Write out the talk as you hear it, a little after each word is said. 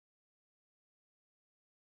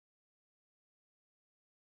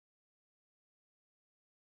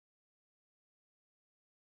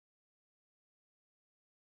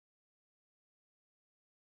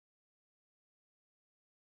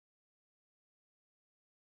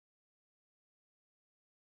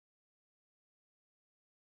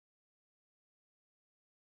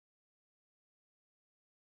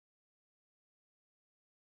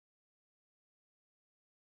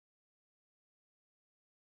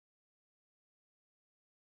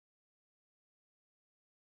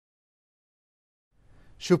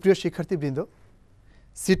সুপ্রিয় শিক্ষার্থীবৃন্দ,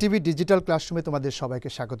 CTV digital ক্লাসরুমে তোমাদের সবাইকে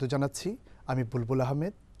স্বাগত জানাচ্ছি। আমি বুলবুল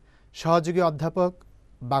আহমেদ, সহযোগী অধ্যাপক,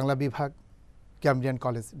 বাংলা বিভাগ, ক্যাম্ব্রিয়ান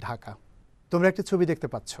কলেজ, ঢাকা। তোমরা একটি ছবি দেখতে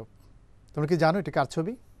পাচ্ছ। তোমরা কি জানো এটি কার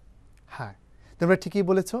ছবি? হ্যাঁ, তোমরা ঠিকই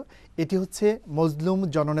বলেছ, এটি হচ্ছে মজলুম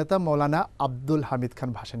জননেতা মৌলানা আব্দুল হামিদ খান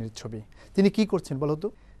ভাসানীর ছবি। তিনি কি করছেন বলো তো?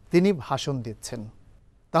 তিনি ভাষণ দিচ্ছেন।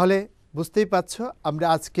 তাহলে বুঝতেই পারছ আমরা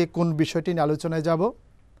আজকে কোন বিষয়টি নিয়ে আলোচনায় যাব।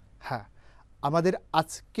 হ্যাঁ, আমাদের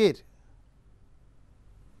আজকের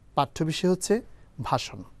পাঠ্য বিষয় হচ্ছে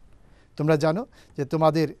ভাষণ। তোমরা জানো যে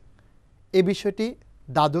তোমাদের এই বিষয়টি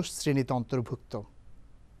দ্বাদশ শ্রেণীতে অন্তর্ভুক্ত।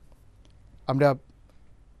 আমরা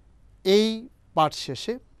এই পাঠ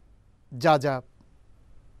শেষে যা যা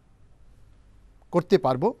করতে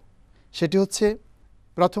পারবো সেটি হচ্ছে,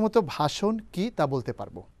 প্রথমত ভাষণ কি তা বলতে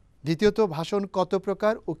পারবো, দ্বিতীয়ত ভাষণ কত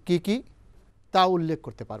প্রকার ও কি কি তা উল্লেখ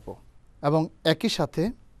করতে পারবো, এবং একই সাথে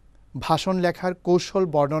ভাষণ লেখার কৌশল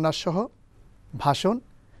বর্ণনা সহ ভাষণ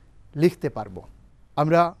লিখতে পারবো।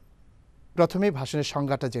 আমরা প্রথমেই ভাষণের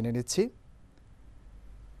সংজ্ঞাটা জেনে নিচ্ছি।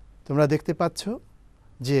 তোমরা দেখতে পাচ্ছ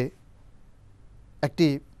যে একটি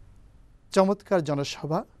চমৎকার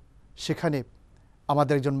জনসভা, সেখানে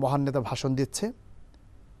আমাদের একজন মহান নেতা ভাষণ দিচ্ছে।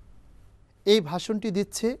 এই ভাষণটি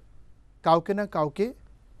দিচ্ছে কাউকে না কাউকে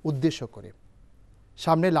উদ্দেশ্য করে,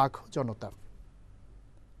 সামনে লাখো জনতা।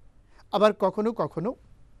 আবার কখনো কখনো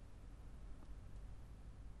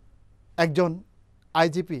একজন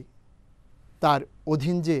আইজিপি তার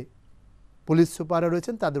অধীন যে পুলিশ সুপাররা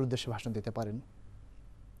রয়েছেন তাদের উদ্দেশ্যে ভাষণ দিতে পারেন।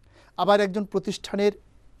 আবার একজন প্রতিষ্ঠানের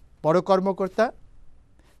বড় কর্মকর্তা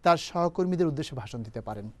তার সহকর্মীদের উদ্দেশ্যে ভাষণ দিতে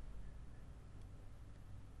পারেন।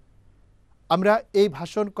 আমরা এই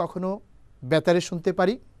ভাষণ কখনো বেতারে শুনতে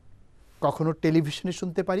পারি, কখনো টেলিভিশনে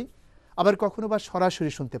শুনতে পারি, আবার কখনো বা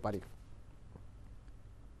সরাসরি শুনতে পারি।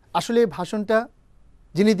 আসলে এই ভাষণটা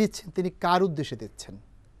যিনি দিচ্ছেন তিনি কার উদ্দেশ্যে দিচ্ছেন?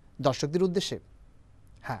 দর্শকদের উদ্দেশ্যে।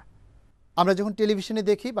 হ্যাঁ, আমরা যখন টেলিভিশনে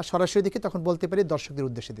দেখি বা সরাসরি দেখি তখন বলতে পারি দর্শকদের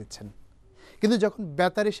উদ্দেশ্যে দিচ্ছেন, কিন্তু যখন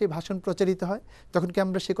বেতারে সেই ভাষণ প্রচারিত হয় তখন কি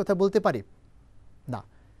আমরা সে কথা বলতে পারি? না,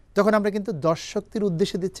 তখন আমরা কিন্তু দর্শকদের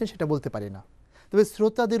উদ্দেশ্যে দিচ্ছেন সেটা বলতে পারি না, তবে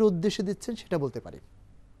শ্রোতাদের উদ্দেশ্যে দিচ্ছেন সেটা বলতে পারি।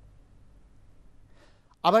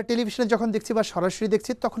 আবার টেলিভিশনে যখন দেখছি বা সরাসরি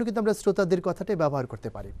দেখছি তখন কিন্তু আমরা শ্রোতাদের কথাটাই ব্যবহার করতে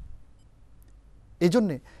পারি। এই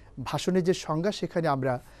জন্যে ভাষণের যে সংজ্ঞা, সেখানে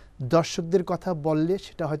আমরা দর্শকদের কথা বললে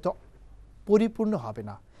সেটা হয়তো পরিপূর্ণ হবে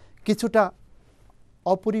না, কিছুটা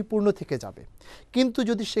অপরিপূর্ণ থেকে যাবে। কিন্তু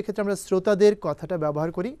যদি সেক্ষেত্রে আমরা শ্রোতাদের কথাটা ব্যবহার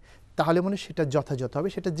করি তাহলে মনে সেটা যথাযথ হবে।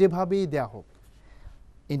 সেটা যেভাবেই দেয়া হোক,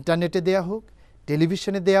 ইন্টারনেটে দেয়া হোক,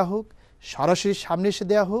 টেলিভিশনে দেয়া হোক, সরাসরি সামনে এসে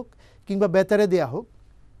দেয়া হোক, কিংবা বেতারে দেয়া হোক,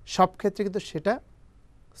 সব ক্ষেত্রে কিন্তু সেটা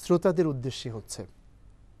শ্রোতাদের উদ্দেশ্যে হচ্ছে।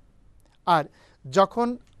 আর যখন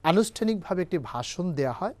আনুষ্ঠানিকভাবে একটি ভাষণ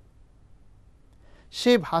দেয়া হয়,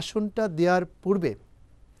 সেই ভাষণটা দেওয়ার পূর্বে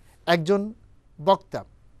একজন বক্তা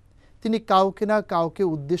তিনি কাউকে না কাউকে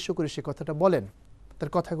উদ্দেশ্য করে সে কথাটা বলেন, তার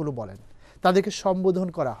কথাগুলো বলেন, তাদেরকে সম্বোধন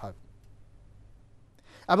করা হয়,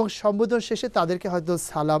 এবং সম্বোধন শেষে তাদেরকে হয়তো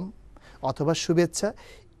সালাম অথবা শুভেচ্ছা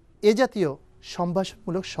এ জাতীয়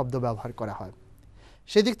সম্ভাষণমূলক শব্দ ব্যবহার করা হয়।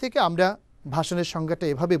 সেদিক থেকে আমরা ভাষণের সংজ্ঞাটা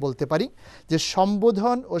এভাবে বলতে পারি যে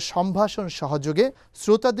সম্বোধন ও সম্ভাষণ সহযোগে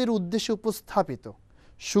শ্রোতাদের উদ্দেশ্যে উপস্থাপিত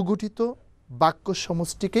সুগঠিত বাক্য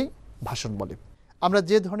সমষ্টিকেই ভাষণ বলে। আমরা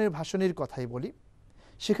যে ধরনের ভাষণের কথাই বলি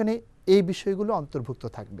সেখানে এই বিষয়গুলো অন্তর্ভুক্ত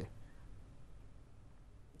থাকবে।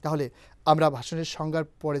 তাহলে আমরা ভাষণের সংজ্ঞার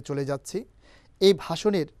পরে চলে যাচ্ছি। এই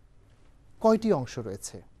ভাষণের কয়টি অংশ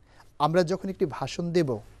রয়েছে? আমরা যখন একটি ভাষণ দেব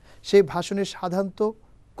সেই ভাষণের সাধারণত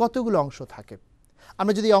কতগুলো অংশ থাকে?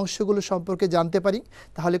 আমরা যদি এই অংশগুলো সম্পর্কে জানতে পারি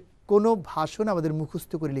তাহলে কোনো ভাষণ আমাদের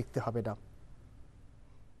মুখস্থ করে লিখতে হবে না,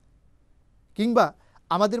 কিংবা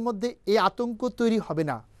আমাদের মধ্যে এই আতঙ্ক তৈরি হবে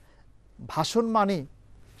না ভাষণ মানে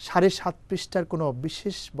 7.5 পৃষ্ঠার কোনো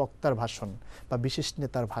বিশেষ বক্তার ভাষণ বা বিশেষ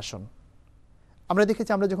নেতার ভাষণ। আমরা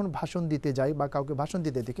দেখেছি, আমরা যখন ভাষণ দিতে যাই বা কাউকে ভাষণ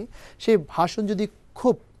দিতে দেখি, সেই ভাষণ যদি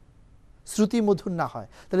খুব শ্রুতিমধুর না হয়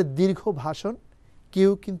তাহলে দীর্ঘ ভাষণ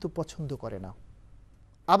কেউ কিন্তু পছন্দ করে না।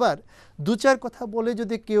 আবার 2-4 কথা বলে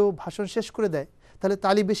যদি কেউ ভাষণ শেষ করে দেয় তাহলে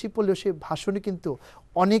তালি বেশি পড়লেও সেই ভাষণে কিন্তু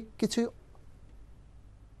অনেক কিছুই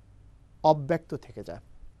অব্যক্ত থেকে যায়,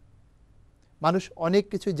 মানুষ অনেক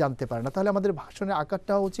কিছুই জানতে পারে না। তাহলে আমাদের ভাষণের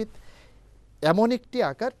আকারটা হওয়া উচিত এমন একটি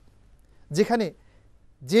আকার যেখানে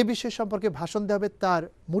যে বিষয় সম্পর্কে ভাষণ দেওয়া হবে তার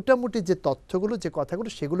মোটামুটি যে তথ্যগুলো, যে কথাগুলো,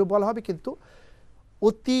 সেগুলো বলা হবে, কিন্তু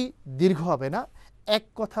অতি দীর্ঘ হবে না, এক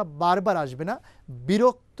কথা বারবার আসবে না,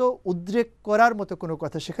 বিরক্ত উদ্রেক করার মতো কোনো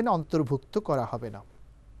কথা সেখানে অন্তর্ভুক্ত করা হবে না।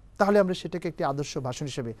 তাহলে আমরা সেটাকে একটি আদর্শ ভাষণ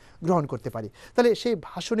হিসেবে গ্রহণ করতে পারি। তাহলে সেই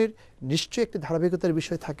ভাষণের নিশ্চয়ই একটি ধারাবাহিকতার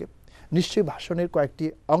বিষয় থাকে, নিশ্চয়ই ভাষণের কয়েকটি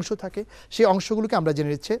অংশ থাকে, সেই অংশগুলোকে আমরা জেনে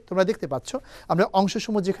নিচ্ছি। তোমরা দেখতে পাচ্ছ আমরা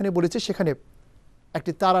অংশসমূহ যেখানে বলেছি সেখানে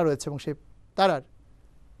একটি তারা রয়েছে এবং সেই তারার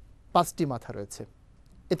 5টি মাথা রয়েছে।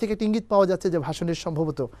 এ থেকে একটি ইঙ্গিত পাওয়া যাচ্ছে যে ভাষণের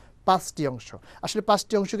সম্ভবত 5টি অংশ। আসলে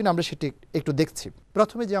 5টি অংশ কিনা আমরা সেটি একটু দেখছি।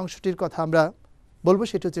 প্রথমে যে অংশটির কথা আমরা বলবো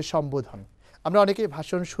সেটি হচ্ছে সম্বোধন। আমরা অনেকেই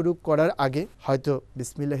ভাষণ শুরু করার আগে হয়তো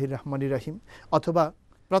বিসমিল্লাহির রহমানির রহিম অথবা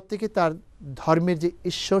প্রত্যেকে তার ধর্মের যে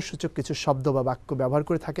ঈশ্বরসূচক কিছু শব্দ বা বাক্য ব্যবহার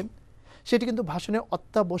করে থাকেন, সেটি কিন্তু ভাষণের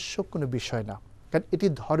অত্যাবশ্যক কোনো বিষয় না, কারণ এটি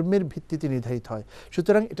ধর্মের ভিত্তিতে নির্ধারিত হয়।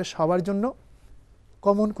 সুতরাং এটা সবার জন্য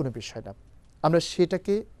কমন কোনো বিষয় না। আমরা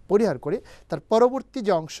সেটাকে পরিহার করে তার পরবর্তী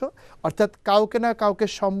যে অংশ, অর্থাৎ কাউকে না কাউকে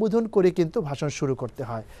সম্বোধন করে কিন্তু ভাষণ শুরু করতে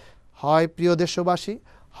হয়। হয় প্রিয় দেশবাসী,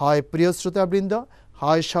 হয় প্রিয় শ্রোতাবৃন্দ,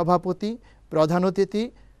 হয় সভাপতি, প্রধান অতিথি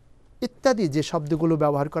ইত্যাদি যে শব্দগুলো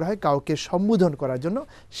ব্যবহার করা হয় কাউকে সম্বোধন করার জন্য,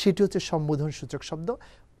 সেটি হচ্ছে সম্বোধন সূচক শব্দ।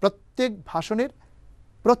 প্রত্যেক ভাষণের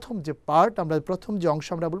প্রথম যে পার্ট, আমরা প্রথম যে অংশ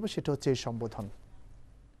আমরা বলবো সেটা হচ্ছে এই সম্বোধন।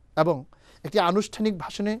 এবং একটি আনুষ্ঠানিক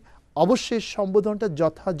ভাষণে অবশ্যই সম্বোধনটা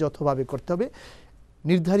যথাযথভাবে করতে হবে।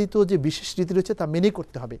 নির্ধারিত যে বিশেষ রীতি রয়েছে তা মেনে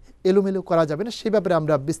করতে হবে, এলোমেলো করা যাবে না। সে ব্যাপারে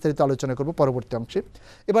আমরা বিস্তারিত আলোচনা করব পরবর্তী অংশে।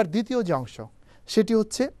 এবার দ্বিতীয় যে অংশ সেটি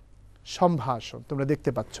হচ্ছে সম্ভাষণ। তোমরা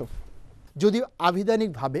দেখতে পাচ্ছ যদিও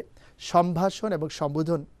আভিধানিকভাবে সম্ভাষণ এবং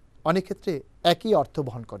সম্বোধন অনেক ক্ষেত্রে একই অর্থ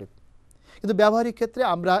বহন করে, কিন্তু ব্যবহারিক ক্ষেত্রে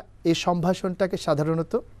আমরা এই সম্ভাষণটাকে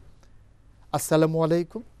সাধারণত আসসালামু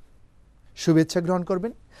আলাইকুম, শুভেচ্ছা গ্রহণ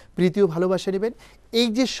করবেন, প্রীতি ও ভালোবাসা নেবেন, এই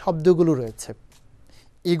যে শব্দগুলো রয়েছে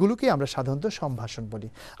এগুলোকে আমরা সাধারণত সম্ভাষণ বলি।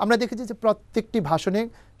 আমরা দেখেছি যে প্রত্যেকটি ভাষণে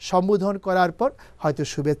সম্বোধন করার পর হয়তো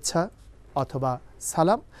শুভেচ্ছা অথবা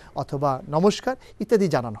সালাম অথবা নমস্কার ইত্যাদি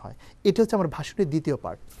জানানো হয়। এটা হচ্ছে আমার ভাষণের দ্বিতীয়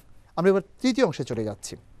পার্ট। আমরা এবার তৃতীয় অংশে চলে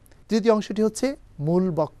যাচ্ছি। তৃতীয় অংশটি হচ্ছে মূল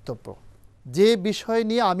বক্তব্য। যে বিষয়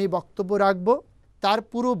নিয়ে আমি বক্তব্য রাখব তার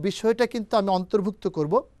পুরো বিষয়টা কিন্তু আমি অন্তর্ভুক্ত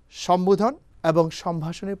করব সম্বোধন এবং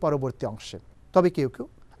সম্ভাষণের পরবর্তী অংশে। তবে কেউ কেউ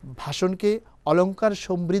ভাষণকে অলংকার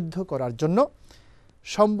সমৃদ্ধ করার জন্য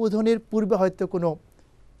সম্বোধনের পূর্বে হয়তো কোনো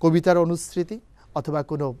কবিতার অনুসৃতি অথবা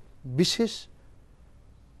কোনো বিশেষ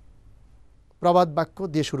প্রবাদ বাক্য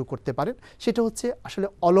দিয়ে শুরু করতে পারেন। সেটা হচ্ছে আসলে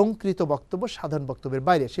অলংকৃত বক্তব্য, সাধারণ বক্তব্যের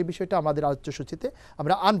বাইরে। সেই বিষয়টা আমাদের আলোচ্য সূচিতে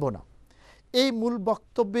আমরা আনব না। এই মূল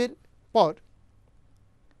বক্তব্যের পর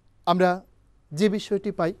আমরা যে বিষয়টি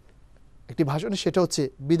পাই একটি ভাষণে, সেটা হচ্ছে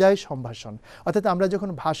বিদায় সম্ভাষণ। অর্থাৎ আমরা যখন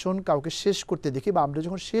ভাষণ কাউকে শেষ করতে দেখি বা আমরা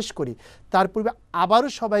যখন শেষ করি তার পূর্বে আবারও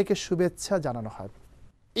সবাইকে শুভেচ্ছা জানানো হয়।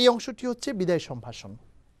 এই অংশটি হচ্ছে বিদায় সম্ভাষণ।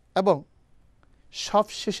 এবং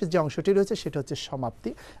সবশেষে যে অংশটি রয়েছে সেটা হচ্ছে সমাপ্তি।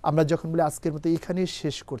 আমরা যখন বলি আজকের মতো এখানেই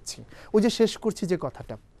শেষ করছি, ওই যে শেষ করছি যে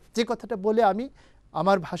কথাটা বলে আমি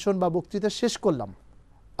আমার ভাষণ বা বক্তৃতা শেষ করলাম,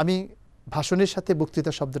 আমি ভাষণের সাথে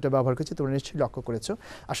বক্তৃতা শব্দটা ব্যবহার করছি, তোমরা নিশ্চয়ই লক্ষ্য করেছো।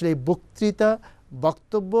 আসলে এই বক্তৃতা,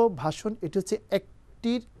 বক্তব্য, ভাষণ এটি হচ্ছে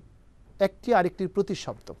একটি আরেকটির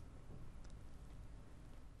প্রতিশব্দ।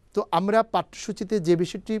 তো আমরা পাঠ্যসূচিতে যে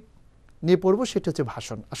বিষয়টি নিয়ে পড়বো সেটা হচ্ছে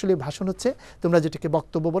ভাষণ। আসলে ভাষণ হচ্ছে তোমরা যেটাকে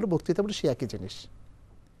বক্তব্য বলো, বক্তৃতা বলো, সেই একই জিনিস।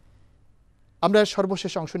 আমরা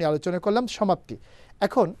সর্বশেষ অংশ নিয়ে আলোচনা করলাম সমাপ্তি।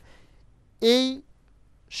 এখন এই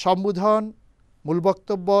সম্বোধন, মূল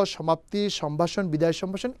বক্তব্য, সমাপ্তি, সম্ভাষণ, বিদায়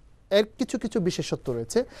সম্ভাষণ এর কিছু কিছু বিশেষত্ব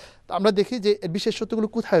রয়েছে। তো আমরা দেখি যে এর বিশেষত্বগুলো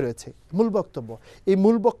কোথায় রয়েছে। মূল বক্তব্য, এই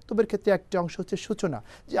মূল বক্তব্যের ক্ষেত্রে একটি অংশ হচ্ছে সূচনা,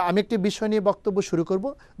 যে আমি একটি বিষয় নিয়ে বক্তব্য শুরু করব।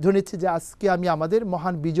 ধরে নিচ্ছি যে আজকে আমি আমাদের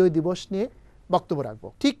মহান বিজয় দিবস নিয়ে বক্তব্য রাখবো।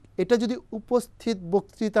 ঠিক এটা যদি উপস্থিত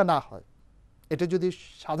বক্তৃতা না হয়, এটা যদি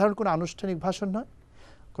সাধারণ কোনো আনুষ্ঠানিক ভাষণ নয়,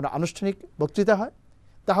 কোনো আনুষ্ঠানিক বক্তৃতা হয়,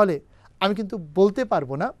 তাহলে আমি কিন্তু বলতে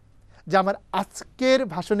পারবো না যে আমার আজকের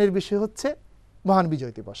ভাষণের বিষয় হচ্ছে মহান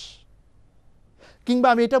বিজয় দিবস, কিংবা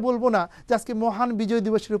আমি এটা বলবো না যে আজকে মহান বিজয়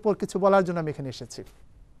দিবসের উপর কিছু বলার জন্য আমি এখানে এসেছি।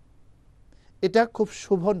 এটা খুব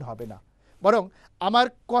শোভন হবে না। বরং আমার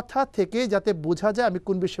কথা থেকে যাতে বোঝা যায় আমি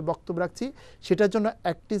কোন বিষয়ে বক্তব্য রাখছি, সেটার জন্য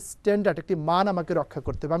একটি স্ট্যান্ডার্ড, একটি মান আমাকে রক্ষা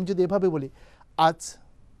করতে হবে। আমি যদি এভাবে বলি আজ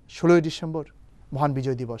 16ই ডিসেম্বর মহান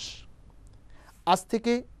বিজয় দিবস, আজ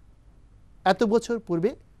থেকে এত বছর পূর্বে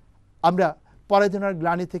আমরা পরাধীনতার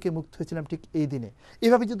গ্লানি থেকে মুক্ত হয়েছিলাম ঠিক এই দিনে,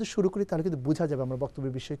 এভাবে যদি শুরু করি তাহলে কিন্তু বোঝা যাবে আমার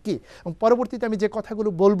বক্তব্যের বিষয় কী, এবং পরবর্তীতে আমি যে কথাগুলো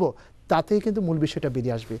বলবো তাতেই কিন্তু মূল বিষয়টা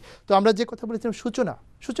বেরিয়ে আসবে। তো আমরা যে কথা বলেছিলাম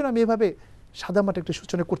সূচনা আমি এভাবে সাদামাটা একটা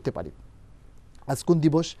সূচনা করতে পারি। আজ কোন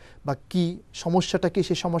দিবস বা কি সমস্যাটা কি,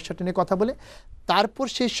 সেই সমস্যাটা নিয়ে কথা বলে তারপর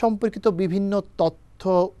সেই সম্পর্কিত বিভিন্ন তথ্য,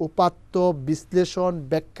 উপাত্ত, বিশ্লেষণ,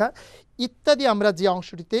 ব্যাখ্যা ইত্যাদি আমরা যে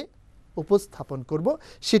অংশটিতে উপস্থাপন করব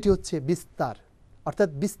সেটি হচ্ছে বিস্তার, অর্থাৎ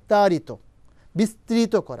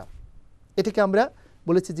বিস্তৃত করা। এটাকে আমরা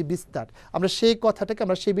বলেছি যে বিস্তার। আমরা সেই কথাটাকে,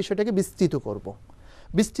 আমরা সেই বিষয়টাকে বিস্তৃত করব।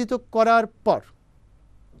 বিস্তৃত করার পর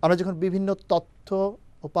আমরা যখন বিভিন্ন তথ্য,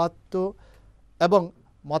 উপাত্ত এবং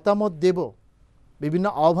মতামত দেব, বিভিন্ন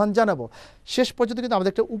আহ্বান জানাবো, শেষ পর্যন্ত কিন্তু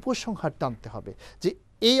আমাদের একটা উপসংহার টানতে হবে যে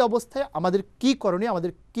এই অবস্থায় আমাদের কি করণীয়,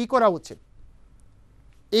 আমাদের কি করা উচিত।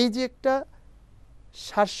 এই যে একটা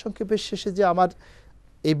সারসংক্ষেপের শেষে যে আমার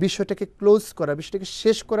এই বিষয়টাকে ক্লোজ করা, বিষয়টাকে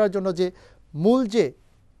শেষ করার জন্য যে মূল যে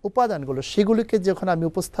উপাদানগুলো, সেগুলিকে যখন আমি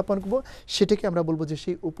উপস্থাপন করব, সেটাকে আমরা বলবো যে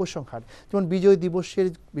সেই উপসংহার। যেমন বিজয় দিবসের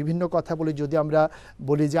বিভিন্ন কথা বলি, যদি আমরা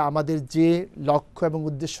বলি যে আমাদের যে লক্ষ্য এবং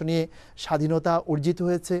উদ্দেশ্য নিয়ে স্বাধীনতা অর্জিত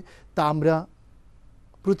হয়েছে তা আমরা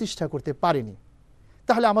প্রতিষ্ঠা করতে পারিনি,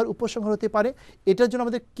 তাহলে আমার উপসংহার হতে পারে এটার জন্য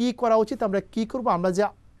আমাদের কি করা উচিত, আমরা কি করব, আমরা যে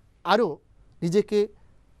আরও নিজেকে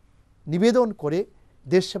নিবেদন করে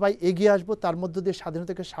দেশ সেবায় এগিয়ে আসবো, তার মধ্য দিয়ে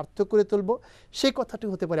স্বাধীনতাকে সার্থক করে তুলব, সেই কথাটি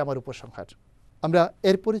হতে পারে আমার উপসংহার। আমরা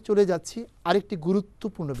এরপরে চলে যাচ্ছি আরেকটি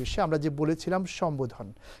গুরুত্বপূর্ণ বিষয়, আমরা যে বলেছিলাম সম্বোধন।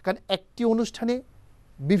 কারণ একটি অনুষ্ঠানে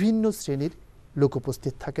বিভিন্ন শ্রেণীর লোক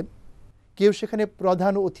উপস্থিত থাকেন, কেউ সেখানে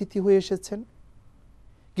প্রধান অতিথি হয়ে এসেছেন,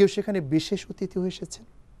 কেউ সেখানে বিশেষ অতিথি হয়ে এসেছেন,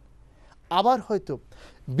 আবার হয়তো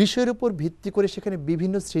বিষয়ের উপর ভিত্তি করে সেখানে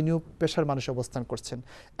বিভিন্ন শ্রেণী ও পেশার মানুষ অবস্থান করছেন,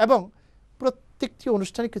 এবং প্রত্যেকটি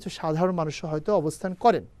অনুষ্ঠানে কিছু সাধারণ মানুষও হয়তো অবস্থান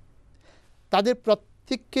করেন। তাদের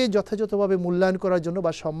প্রত্যেককে যথাযথভাবে মূল্যায়ন করার জন্য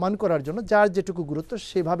বা সম্মান করার জন্য যার যেটুকু গুরুত্ব,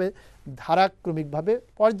 সেভাবে ধারাক্রমিকভাবে,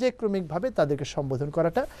 পর্যায়ক্রমিকভাবে তাদেরকে সম্বোধন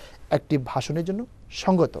করাটা একটি ভাষণের জন্য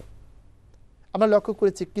সঙ্গত। আমরা লক্ষ্য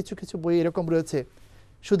করেছি কিছু কিছু বই এরকম রয়েছে,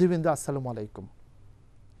 সুধীবৃন্দ আসসালামু আলাইকুম,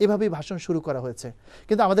 এভাবেই ভাষণ শুরু করা হয়েছে।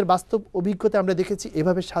 কিন্তু আমাদের বাস্তব অভিজ্ঞতায় আমরা দেখেছি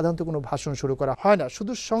এভাবে সাধারণত কোনো ভাষণ শুরু করা হয় না।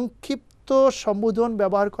 শুধু সংক্ষিপ্ত সম্বোধন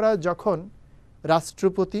ব্যবহার করা যখন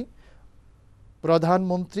রাষ্ট্রপতি,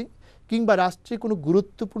 প্রধানমন্ত্রী কিংবা রাষ্ট্রের কোনো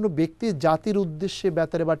গুরুত্বপূর্ণ ব্যক্তি জাতির উদ্দেশ্যে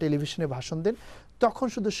বেতারে বা টেলিভিশনে ভাষণ দেন, তখন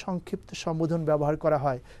শুধু সংক্ষিপ্ত সম্বোধন ব্যবহার করা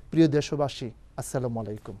হয়, প্রিয় দেশবাসী আসসালামু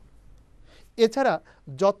আলাইকুম। এছাড়া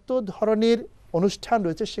যত ধরনের অনুষ্ঠান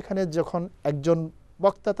রয়েছে, সেখানে যখন একজন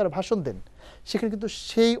বক্তা তার ভাষণ দেন, সেখানে কিন্তু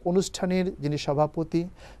সেই অনুষ্ঠানের যিনি সভাপতি,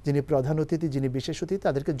 যিনি প্রধান অতিথি, যিনি বিশেষ অতিথি,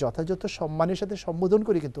 তাদেরকে যথাযথ সম্মানের সাথে সম্বোধন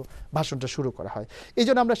করে কিন্তু ভাষণটা শুরু করা হয়। এই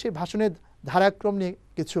জন্য আমরা সেই ভাষণের ধারাক্রম নিয়ে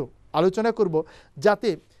কিছু আলোচনা করব, যাতে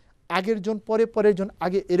আগের জন পরের জন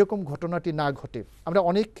আগে এরকম ঘটনাটি না ঘটে। আমরা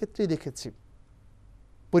অনেক ক্ষেত্রেই দেখেছি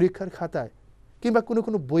পরীক্ষার খাতায় কিংবা কোনো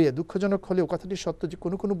কোনো বইয়ে, দুঃখজনক হলেও কথাটি সত্য যে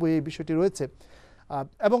কোনো কোনো বইয়ে এই বিষয়টি রয়েছে,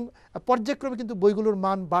 এবং পর্যায়ক্রমে কিন্তু বইগুলোর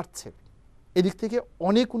মান বাড়ছে। এদিক থেকে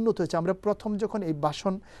অনেক উন্নত হয়েছে। আমরা প্রথম যখন এই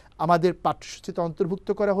ভাষণ আমাদের পাঠ্যসূচিতে অন্তর্ভুক্ত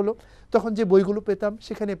করা হলো, তখন যে বইগুলো পেতাম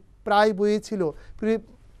সেখানে প্রায় বইয়ে ছিল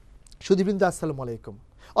সুধীবৃন্দ আসসালামু আলাইকুম,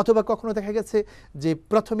 অথবা কখনো দেখা গেছে যে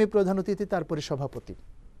প্রথমে প্রধান অতিথি তারপরে সভাপতি।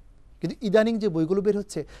 কিন্তু ইদানিং যে বইগুলো বের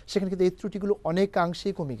হচ্ছে, সেখানে কিন্তু এই ত্রুটিগুলো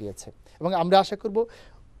অনেকাংশেই কমে গিয়েছে, এবং আমরা আশা করব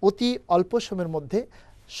অতি অল্প সময়ের মধ্যে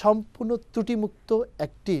সম্পূর্ণ ত্রুটিমুক্ত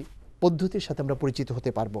একটি পদ্ধতির সাথে আমরা পরিচিত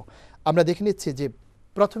হতে পারবো। আমরা দেখে নিচ্ছি যে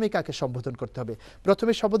প্রথমে কাকে সম্বোধন করতে হবে।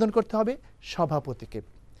 প্রথমে সম্বোধন করতে হবে সভাপতিকে।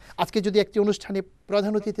 আজকে যদি একটি অনুষ্ঠানে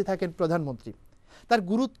প্রধান অতিথি থাকেন প্রধানমন্ত্রী, তার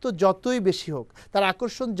গুরুত্ব যতই বেশি হোক, তার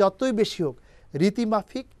আকর্ষণ যতই বেশি হোক,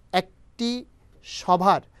 রীতিমাফিক একটি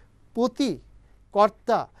সভার প্রতি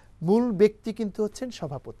কর্তা, মূল ব্যক্তি কিন্তু হচ্ছেন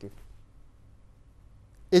সভাপতি।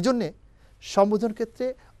 এজন্যে সম্বোধন ক্ষেত্রে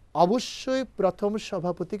অবশ্যই প্রথম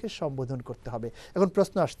সভাপতিকে সম্বোধন করতে হবে। এখন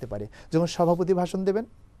প্রশ্ন আসতে পারে, যখন সভাপতি ভাষণ দেবেন,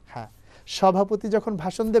 হ্যাঁ, সভাপতি যখন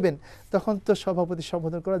ভাষণ দেবেন তখন তো সভাপতি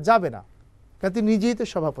সম্বোধন করা যাবে না, কারণ তিনি নিজেই তো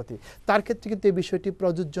সভাপতি। তার ক্ষেত্রে কিন্তু এই বিষয়টি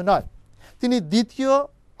প্রযোজ্য নয়। তিনি দ্বিতীয়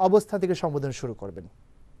অবস্থা থেকে সম্বোধন শুরু করবেন।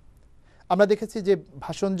 আমরা দেখেছি যে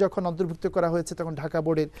ভাষণ যখন অন্তর্ভুক্ত করা হয়েছে, তখন ঢাকা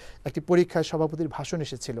বোর্ডের একটি পরীক্ষায় সভাপতির ভাষণ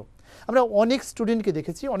এসেছিল। আমরা অনেক স্টুডেন্টকে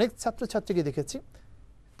দেখেছি, অনেক ছাত্রছাত্রীকে দেখেছি,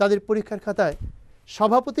 তাদের পরীক্ষার খাতায়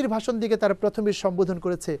সভাপতির ভাষণ দিকে তারা প্রথমে সম্বোধন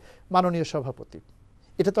করেছে মাননীয় সভাপতি।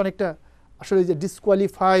 এটা তো অনেকটা আসলে যে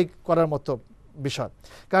ডিসকোয়ালিফাই করার মতো বিষয়,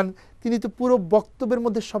 কারণ তিনি তো পুরো বক্তব্যের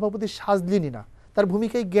মধ্যে সভাপতি সাজলেনই না, তার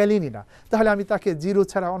ভূমিকায় গেলেনই না, তাহলে আমি তাকে 0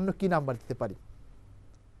 ছাড়া অন্য কি নাম্বার দিতে পারি?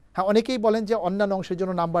 হ্যাঁ, অনেকেই বলেন যে অন্যান্য অংশের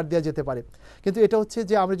জন্য নাম্বার দেওয়া যেতে পারে, কিন্তু এটা হচ্ছে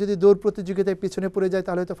যে আমরা যদি দৌড় প্রতিযোগিতায় পিছনে পড়ে যাই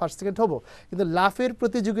তাহলে হয়তো ফার্স্ট সেকেন্ড হবো, কিন্তু লাফের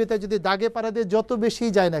প্রতিযোগিতায় যদি দাগে পাড়া দিয়ে যত বেশি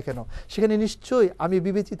যায় না কেন, সেখানে নিশ্চয়ই আমি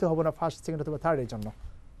বিবেচিত হব না ফার্স্ট সেকেন্ড অথবা থার্ডের জন্য।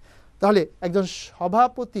 তাহলে একজন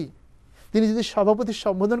সভাপতি, তিনি যদি সভাপতির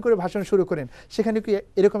সম্বোধন করে ভাষণ শুরু করেন, সেখানে কি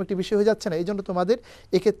এরকম একটি বিষয় হয়ে যাচ্ছে না? এই জন্য তোমাদের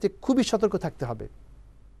এক্ষেত্রে খুবই সতর্ক থাকতে হবে,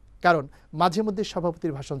 কারণ মাঝে মধ্যে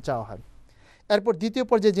সভাপতির ভাষণ চাওয়া হয়। এরপর দ্বিতীয়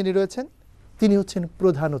পর্যায়ে যিনি রয়েছেন, তিনি হচ্ছেন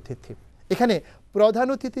প্রধান অতিথি। এখানে প্রধান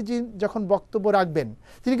অতিথি যখন বক্তব্য রাখবেন,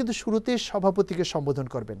 তিনি কিন্তু শুরুতেই সভাপতিকে সম্বোধন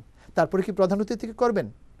করবেন। তারপরে কি প্রধান অতিথিকে করবেন?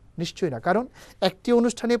 নিশ্চয়ই না, কারণ একটি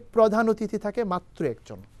অনুষ্ঠানে প্রধান অতিথি থাকে মাত্র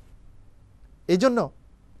একজন। এই জন্য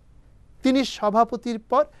তিনি সভাপতির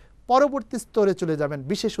পর পরবর্তী স্তরে চলে যাবেন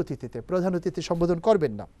বিশেষ অতিথিতে, প্রধান অতিথি সম্বোধন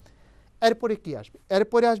করবেন না। এরপরে কি আসবে?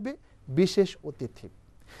 এরপরে আসবে বিশেষ অতিথি।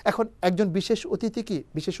 এখন একজন বিশেষ অতিথি কি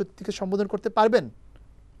বিশেষ অতিথিকে সম্বোধন করতে পারবেন?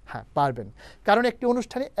 হ্যাঁ, পারবেন। কারণ একটি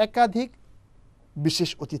অনুষ্ঠানে একাধিক বিশেষ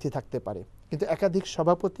অতিথি থাকতে পারে, কিন্তু একাধিক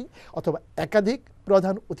সভাপতি অথবা একাধিক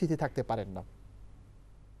প্রধান অতিথি থাকতে পারেন না।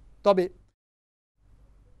 তবে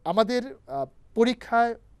আমাদের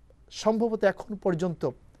পরীক্ষায় সম্ভবত এখন পর্যন্ত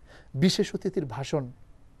বিশেষ অতিথির ভাষণ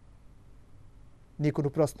নিয়ে কোনো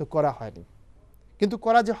প্রশ্ন করা হয়নি, কিন্তু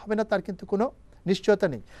করা যে হবে না তার কিন্তু কোনো নিশ্চয়তা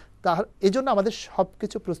নেই। তার এজন্য আমাদের সব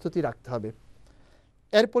কিছু প্রস্তুতি রাখতে হবে।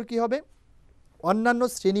 এরপর কি হবে? অন্যান্য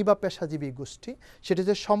শ্রেণী বা পেশাজীবী গোষ্ঠী, সেটা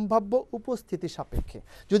হচ্ছে সম্ভাব্য উপস্থিতি সাপেক্ষে।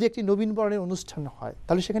 যদি একটি নবীনবরণের অনুষ্ঠান হয়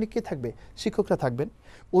তাহলে সেখানে কে থাকবে? শিক্ষকরা থাকবেন,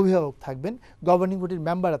 অভিভাবক থাকবেন, গভর্নিং বডির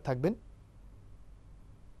মেম্বাররা থাকবেন,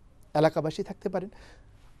 এলাকাবাসী থাকতে পারেন।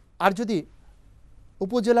 আর যদি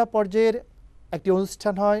উপজেলা পর্যায়ের একটি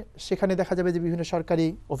অনুষ্ঠান হয় সেখানে দেখা যাবে যে বিভিন্ন সরকারি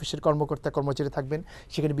অফিসের কর্মকর্তা কর্মচারী থাকবেন,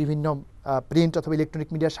 সেখানে বিভিন্ন প্রিন্ট অথবা ইলেকট্রনিক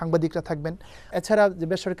মিডিয়ার সাংবাদিকরা থাকবেন, এছাড়া যে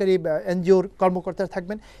বেসরকারি এনজিওর কর্মকর্তারা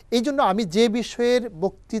থাকবেন। এই জন্য আমি যে বিষয়ের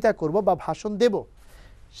বক্তৃতা করব বা ভাষণ দেব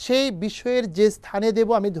সেই বিষয়ের যে স্থানে দেব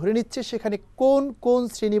আমি ধরে নিচ্ছি সেখানে কোন কোন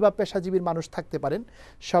শ্রেণী বা পেশাজীবীর মানুষ থাকতে পারেন,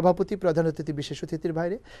 সভাপতি, প্রধান অতিথি, বিশেষ অতিথির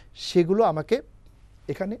বাইরে, সেগুলো আমাকে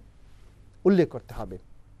এখানে উল্লেখ করতে হবে।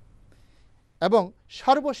 এবং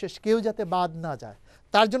সর্বশেষ কেউ যাতে বাদ না যায়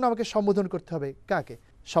তার জন্য আমাকে সম্বোধন করতে হবে কাকে?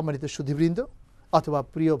 সম্মানিত সুধীবৃন্দ অথবা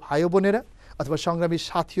প্রিয় ভাই বোনেরা অথবা সংগ্রামী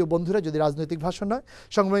সাথী ও বন্ধুরা, যদি রাজনৈতিক ভাষণ নয়,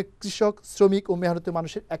 সংগ্রামী কৃষক, শ্রমিক ও মেহনতি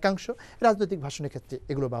মানুষের একাংশ, রাজনৈতিক ভাষণের ক্ষেত্রে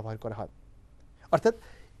এগুলো ব্যবহার করা হয়। অর্থাৎ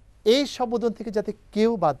এই সম্বোধন থেকে যাতে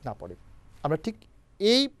কেউ বাদ না পড়ে, আমরা ঠিক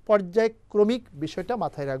এই পর্যায়ক্রমিক বিষয়টা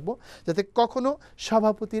মাথায় রাখবো, যাতে কখনো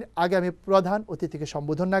সভাপতির আগে আমি প্রধান অতিথিকে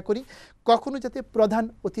সম্বোধন না করি, কখনো যাতে প্রধান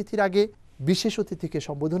অতিথির আগে বিশেষ অতিথিকে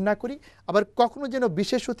সম্বোধন না করি, আবার কখনো যেন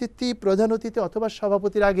বিশেষ অতিথি, প্রধান অতিথি অথবা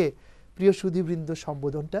সভাপতির আগে প্রিয় সুধীবৃন্দ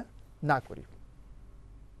সম্বোধনটা না করি।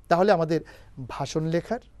 তাহলে আমাদের ভাষণ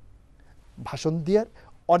লেখার, ভাষণ দেওয়ার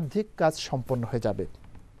অর্ধেক কাজ সম্পন্ন হয়ে যাবে।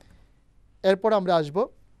 এরপর আমরা আসব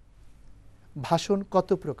ভাষণ কত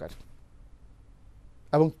প্রকার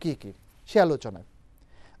এবং কী কী সে আলোচনায়।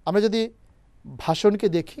 আমরা যদি ভাষণকে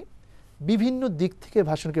দেখি, বিভিন্ন দিক থেকে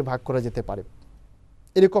ভাষণকে ভাগ করা যেতে পারে।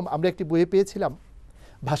 এরকম আমরা একটি বইয়ে পেয়েছিলাম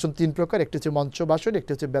ভাষণ 3 প্রকার, একটি হচ্ছে মঞ্চ ভাষণ, একটি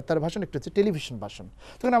হচ্ছে বেতার ভাষণ, একটি হচ্ছে টেলিভিশন ভাষণ।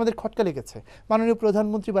 তখন আমাদের খটকা লেগেছে, মাননীয়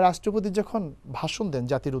প্রধানমন্ত্রী বা রাষ্ট্রপতি যখন ভাষণ দেন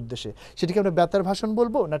জাতির উদ্দেশ্যে, সেটিকে আমরা বেতার ভাষণ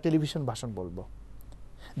বলবো না টেলিভিশন ভাষণ বলবো?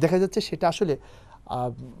 দেখা যাচ্ছে সেটা আসলে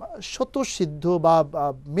স্বতঃসিদ্ধ বা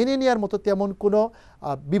মেনে নেওয়ার মতো তেমন কোনো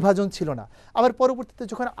বিভাজন ছিল না। আবার পরবর্তীতে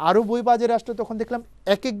যখন আরও বই বাজারে আসলো তখন দেখলাম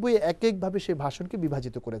এক এক বইয়ে এক একভাবে সেই ভাষণকে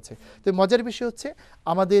বিভাজিত করেছে। তো মজার বিষয় হচ্ছে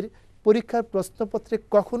আমাদের পরীক্ষার প্রশ্নপত্রে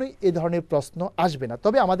কখনোই এ ধরনের প্রশ্ন আসবে না,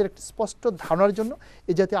 তবে আমাদের একটি স্পষ্ট ধারণার জন্য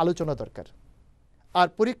এ জাতীয় আলোচনা দরকার। আর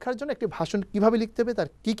পরীক্ষার জন্য একটি ভাষণ কিভাবে লিখতে হবে, তার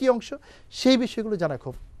কী কী অংশ, সেই বিষয়গুলো জানা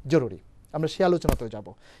খুব জরুরি। আমরা সেই আলোচনাতেও যাব।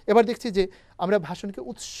 এবার দেখছি যে আমরা ভাষণকে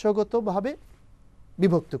উৎসগতভাবে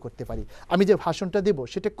বিভক্ত করতে পারি। আমি যে ভাষণটা দেব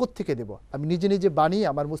সেটা কোত্থেকে দেব? আমি নিজে নিজে বানিয়ে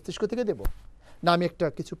আমার মস্তিষ্ক থেকে দেব, না আমি একটা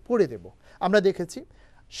কিছু পড়ে দেব? আমরা দেখেছি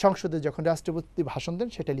সংসদে যখন রাষ্ট্রপতি ভাষণ দেন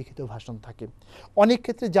সেটা লিখিত ভাষণ থাকে। অনেক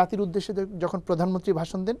ক্ষেত্রে জাতির উদ্দেশ্যে যখন প্রধানমন্ত্রী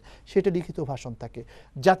ভাষণ দেন সেটা লিখিত ভাষণ থাকে।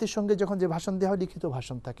 জাতিসংঘে যখন যে ভাষণ দেওয়া হয় লিখিত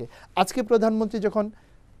ভাষণ থাকে। আজকে প্রধানমন্ত্রী যখন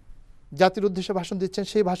জাতির উদ্দেশ্যে ভাষণ দিচ্ছেন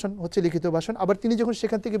সেই ভাষণ হচ্ছে লিখিত ভাষণ। আবার তিনি যখন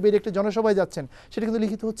সেখান থেকে বেরিয়ে একটা জনসভায় যাচ্ছেন সেটা কিন্তু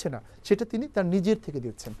লিখিত হচ্ছে না, সেটা তিনি তার নিজের থেকে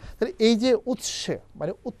দিচ্ছেন। তাহলে এই যে উৎসে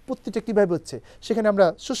মানে উৎপত্তিটা কীভাবে হচ্ছে, সেখানে আমরা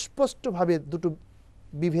সুস্পষ্টভাবে দুটো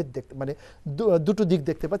বিভেদ দেখতে মানে দুটো দিক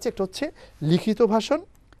দেখতে পাচ্ছি। একটা হচ্ছে লিখিত ভাষণ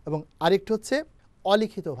এবং আরেকটা হচ্ছে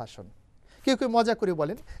অলিখিত ভাষণ। কেউ কেউ মজা করে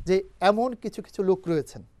বলেন যে এমন কিছু কিছু লোক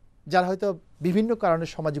রয়েছেন যারা হয়তো বিভিন্ন কারণে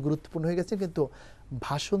সমাজে গুরুত্বপূর্ণ হয়ে গেছেন, কিন্তু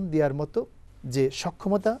ভাষণ দেওয়ার মতো যে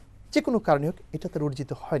সক্ষমতা যে কোনো কারণে হোক এটা তার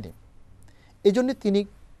অর্জিত হয়নি। এই জন্যে তিনি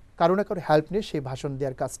কারো না কারো হেল্প নিয়ে সেই ভাষণ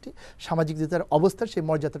দেওয়ার কাজটি, সামাজিক যে তার অবস্থার সেই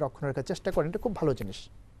মর্যাদা রক্ষণ রাখার চেষ্টা করেন। এটা খুব ভালো জিনিস,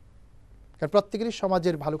 কারণ প্রত্যেকেরই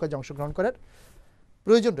সমাজের ভালো কাজে অংশগ্রহণ করার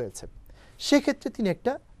প্রয়োজন রয়েছে। সেক্ষেত্রে তিনি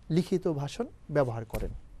একটা লিখিত ভাষণ ব্যবহার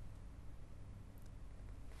করেন।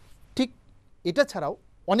 ঠিক এটা ছাড়াও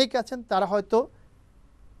অনেকে আছেন তারা হয়তো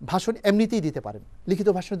ভাষণ এমনিতেই দিতে পারেন, লিখিত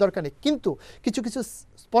ভাষণের দরকার নেই, কিন্তু কিছু কিছু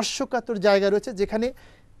স্পর্শকাতর জায়গা রয়েছে যেখানে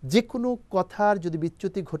যে কোনো কথার যদি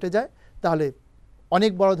বিচ্যুতি ঘটে যায় তাহলে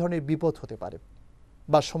অনেক বড় ধরনের বিপদ হতে পারে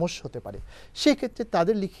বা সমস্যা হতে পারে। সেক্ষেত্রে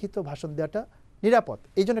তাদের লিখিত ভাষণ দেওয়াটা নিরাপদ।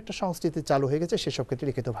 এই জন্য একটা সংস্কৃতি চালু হয়ে গেছে সেসব ক্ষেত্রে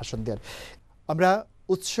লিখিত ভাষণ দেওয়ার। আমরা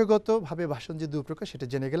উৎসগতভাবে ভাষণ যে 2 প্রকার সেটা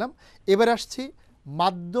জেনে গেলাম। এবার আসছি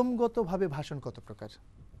মাধ্যমগতভাবে ভাষণ কত প্রকার।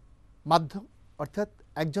 মাধ্যম অর্থাৎ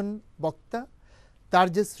একজন বক্তা তার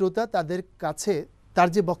যে শ্রোতা তাদের কাছে তার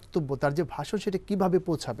যে বক্তব্য, তার যে ভাষণ সেটা কিভাবে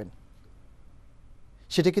পৌঁছাবেন,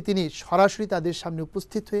 সেটাকে তিনি সরাসরি তাদের সামনে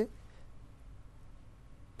উপস্থিত হয়ে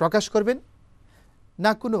প্রকাশ করবেন,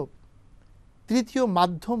 না কোনো তৃতীয়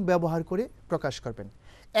মাধ্যম ব্যবহার করে প্রকাশ করবেন।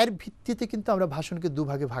 এর ভিত্তিতে কিন্তু আমরা ভাষণকে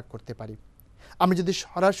দুভাগে ভাগ করতে পারি। আমি যদি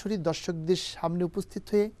সরাসরি দর্শকদের সামনে উপস্থিত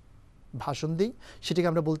হয়ে ভাষণ দিই, সেটাকে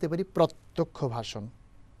আমরা বলতে পারি প্রত্যক্ষ ভাষণ।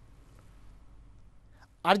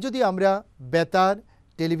 আর যদি আমরা বেতার,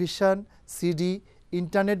 টেলিভিশন, সিডি,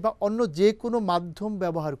 ইন্টারনেট বা অন্য যে কোনো মাধ্যম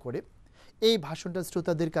ব্যবহার করে এই ভাষণটা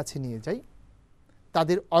শ্রোতাদের কাছে নিয়ে যাই,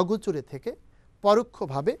 তাদের অগোচরে থেকে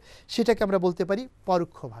পরোক্ষভাবে, সেটাকে আমরা বলতে পারি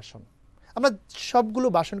পরোক্ষ ভাষণ। আমরা সবগুলো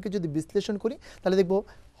ভাষণকে যদি বিশ্লেষণ করি তাহলে দেখব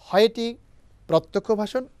হয় এটি প্রত্যক্ষ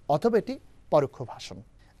ভাষণ অথবা এটি পরোক্ষ ভাষণ।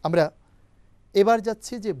 আমরা এবার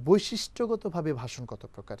যাচ্ছি যে বৈশিষ্ট্যগতভাবে ভাষণ কত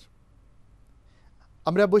প্রকার।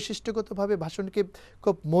 আমরা বৈশিষ্ট্যগতভাবে ভাষণকে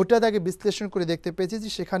খুব মোটা দাগে বিশ্লেষণ করে দেখতে পেয়েছি যে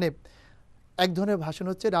সেখানে এক ধরনের ভাষণ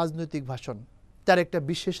হচ্ছে রাজনৈতিক ভাষণ, তার একটা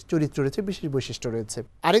বিশেষ চরিত্র রয়েছে, বিশেষ বৈশিষ্ট্য রয়েছে।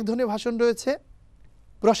 আরেক ধরনের ভাষণ রয়েছে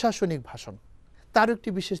প্রশাসনিক ভাষণ, তারও একটি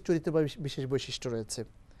বিশেষ চরিত্র বা বিশেষ বৈশিষ্ট্য রয়েছে।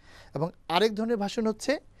 এবং আরেক ধরনের ভাষণ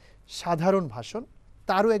হচ্ছে সাধারণ ভাষণ,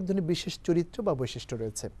 তারও এক ধরনের বিশেষ চরিত্র বা বৈশিষ্ট্য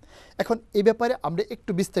রয়েছে। এখন এই ব্যাপারে আমরা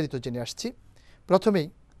একটু বিস্তারিত জেনে আসছি। প্রথমেই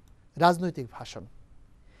রাজনৈতিক ভাষণ।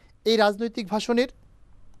 এই রাজনৈতিক ভাষণের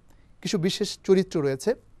কিছু বিশেষ চরিত্র রয়েছে।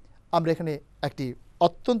 আমরা এখানে একটি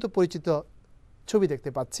অত্যন্ত পরিচিত ছবি দেখতে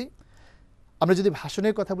পাচ্ছি। আমরা যদি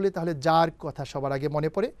ভাষণের কথা বলি তাহলে যার কথা সবার আগে মনে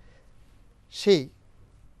পড়ে সেই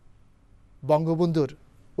বঙ্গবন্ধুর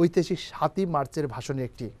ঐতিহাসিক ৭ই মার্চের ভাষণের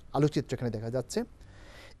একটি আলোকচিত্র এখানে দেখা যাচ্ছে।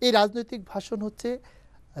 এই রাজনৈতিক ভাষণ হচ্ছে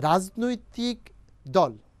রাজনৈতিক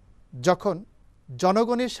দল যখন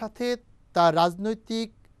জনগণের সাথে তার রাজনৈতিক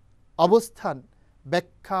অবস্থান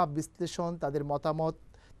ব্যাখ্যা, বিশ্লেষণ, তাদের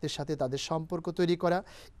মতামতের সাথে তাদের সম্পর্ক তৈরি করা,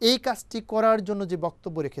 এই কাজটি করার জন্য যে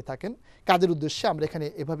বক্তব্য রেখে থাকেন, কাদের উদ্দেশ্যে আমরা এখানে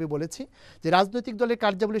এভাবে বলেছি যে রাজনৈতিক দলের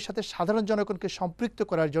কার্যাবলীর সাথে সাধারণ জনগণকে সম্পৃক্ত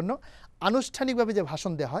করার জন্য আনুষ্ঠানিকভাবে যে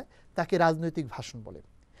ভাষণ দেওয়া হয় তাকে রাজনৈতিক ভাষণ বলে।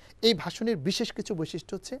 এই ভাষণের বিশেষ কিছু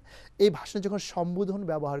বৈশিষ্ট্য হচ্ছে, এই ভাষণে যখন সম্বোধন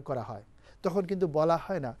ব্যবহার করা হয় তখন কিন্তু বলা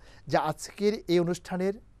হয় না যে আজকের এই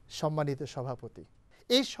অনুষ্ঠানের সম্মানিত সভাপতি।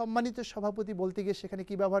 এই সম্মানিত সভাপতি বলতে গিয়ে সেখানে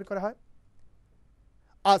কি ব্যবহার করা হয়?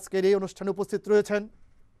 আজকের এই অনুষ্ঠানে উপস্থিত রয়েছেন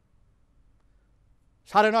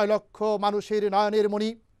 ৯.৫ লক্ষ মানুষের নয়নের মণি,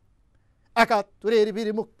 ৭১-এর বীর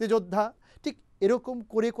মুক্তিযোদ্ধা। ঠিক এরকম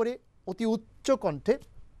করে করে অতি উচ্চ কণ্ঠে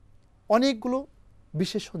অনেকগুলো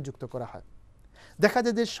বিশেষণ যুক্ত করা হয়। দেখা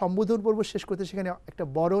যায় যে সম্বোধন পর্ব শেষ করতে সেখানে একটা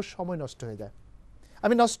বড় সময় নষ্ট হয়ে যায়।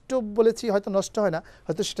 আমি নষ্ট বলেছি, হয়তো নষ্ট হয় না,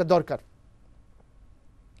 হয়তো সেটা দরকার,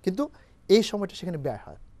 কিন্তু এই সময়টা সেখানে ব্যয়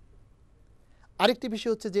হয়। আরেকটি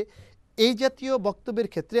বিষয় হচ্ছে যে এই জাতীয় বক্তব্যের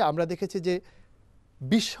ক্ষেত্রে আমরা দেখেছি যে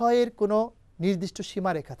বিষয়ের কোনো নির্দিষ্ট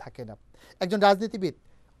সীমারেখা থাকে না। একজন রাজনীতিবিদ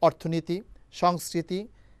অর্থনীতি, সংস্কৃতি,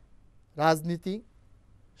 রাজনীতি,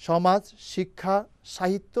 সমাজ, শিক্ষা,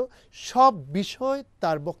 সাহিত্য সব বিষয়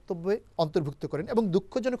তার বক্তব্যে অন্তর্ভুক্ত করেন। এবং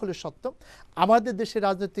দুঃখজনক হলে সত্য, আমাদের দেশের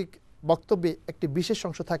রাজনৈতিক বক্তব্যে একটি বিশেষ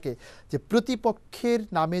অংশ থাকে যে প্রতিপক্ষের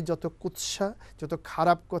নামে যত কুৎসা, যত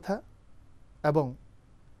খারাপ কথা এবং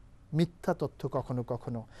মিথ্যা তথ্য কখনো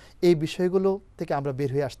কখনো, এই বিষয়গুলো থেকে আমরা বের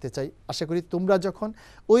হয়ে আসতে চাই। আশা করি তোমরা যখন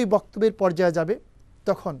ওই বক্তব্যের পর্যায়ে যাবে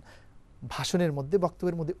তখন ভাষণের মধ্যে,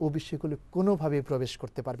 বক্তব্যের মধ্যে ও বিষয়গুলো কোনোভাবেই প্রবেশ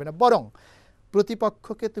করতে পারবে না। বরং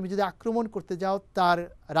প্রতিপক্ষকে তুমি যদি আক্রমণ করতে যাও, তার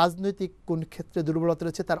রাজনৈতিক কোন ক্ষেত্রে দুর্বলতা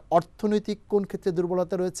রয়েছে, তার অর্থনৈতিক কোন ক্ষেত্রে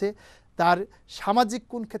দুর্বলতা রয়েছে, তার সামাজিক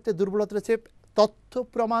কোন ক্ষেত্রে দুর্বলতা রয়েছে, তথ্য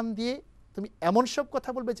প্রমাণ দিয়ে তুমি এমন সব কথা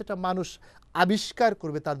বলবে যেটা মানুষ আবিষ্কার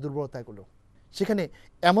করবে তার দুর্বলতাগুলো। সেখানে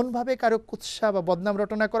এমনভাবে কারো কুৎসা বা বদনাম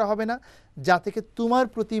রটনা করা হবে না যা থেকে তোমার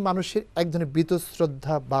প্রতি মানুষের এক ধরনের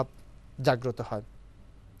বীতশ্রদ্ধা ভাব জাগ্রত হয়,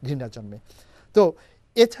 ঘৃণা জন্মে। তো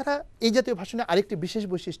এছাড়া এই জাতীয় ভাষণে আরেকটি বিশেষ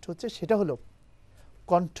বৈশিষ্ট্য হচ্ছে, সেটা হলো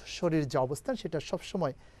কণ্ঠস্বরের যে অবস্থান, সেটা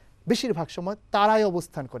সবসময় বেশিরভাগ সময় তারাই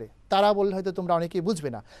অবস্থান করে। তারা বললে হয়তো তোমরা অনেকেই বুঝবে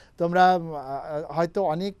না। তোমরা হয়তো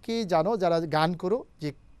অনেকেই জানো যারা গান করো যে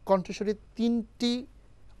কণ্ঠস্বরের ৩টি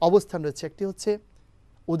অবস্থান রয়েছে। একটি হচ্ছে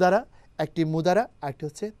উদারা, একটি মুদারা, আরেকটি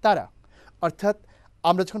হচ্ছে তারা। অর্থাৎ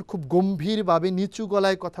আমরা যখন খুব গম্ভীরভাবে নিচু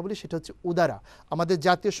গলায় কথা বলি সেটা হচ্ছে উদারা। আমাদের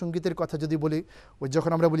জাতীয় সঙ্গীতের কথা যদি বলি, ওই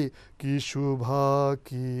যখন আমরা বলি কি শুভা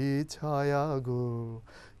কি ছায়া গো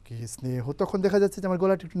কি স্নেহ, তখন দেখা যাচ্ছে যে আমার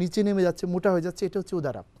গলাটা একটু নিচে নেমে যাচ্ছে, মোটা হয়ে যাচ্ছে, এটা হচ্ছে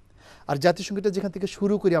উদারা। আর জাতীয় সঙ্গীতটা যেখান থেকে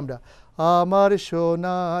শুরু করি আমরা, আমার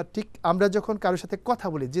সোনা, ঠিক আমরা যখন কারোর সাথে কথা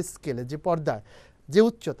বলি যে স্কেলে, যে পর্দায়, যে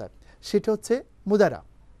উচ্চতায়, সেটা হচ্ছে মুদারা।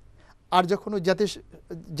 আর যখন ওই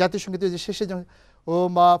জাতীয় সঙ্গীতের যে শেষে যখন ও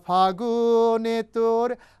মা ফাগুনে তোর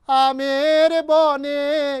আমের বনে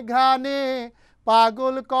ঘানে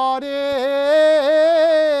পাগল করে,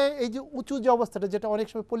 এই যে উঁচু যে অবস্থাটা, যেটা অনেক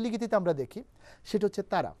সময় পল্লীগীতিতে আমরা দেখি, সেটা হচ্ছে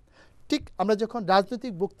তারা। ঠিক আমরা যখন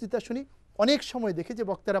রাজনৈতিক বক্তৃতা শুনি অনেক সময় দেখি যে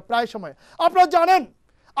বক্তারা প্রায় সময়, আপনারা জানেন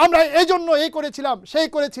আমরা এই জন্য এই করেছিলাম সেই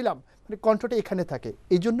করেছিলাম, মানে কণ্ঠটা এখানে থাকে।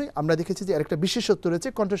 এই জন্যই আমরা দেখেছি যে একটা বিশেষত্ব রয়েছে,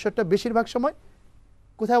 কণ্ঠস্বরটা বেশিরভাগ সময়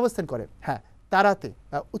কোথায় অবস্থান করে? হ্যাঁ, তারাতে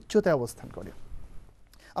বা উচ্চতায় অবস্থান করে।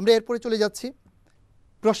 আমরা এরপরে চলে যাচ্ছি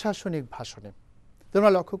প্রশাসনিক ভাষণে। তোমরা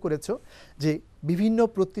লক্ষ্য করেছো যে বিভিন্ন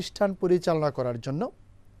প্রতিষ্ঠান পরিচালনা করার জন্য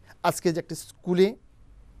আজকে যে একটা স্কুলে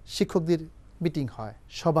শিক্ষকদের মিটিং হয়,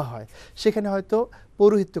 সভা হয়, সেখানে হয়তো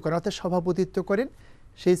পৌরোহিত্য করেন অর্থাৎ সভাপতিত্ব করেন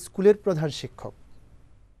সেই স্কুলের প্রধান শিক্ষক,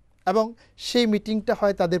 এবং সেই মিটিংটা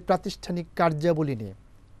হয় তাদের প্রাতিষ্ঠানিক কার্যাবলী নিয়ে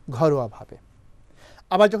ঘরোয়াভাবে।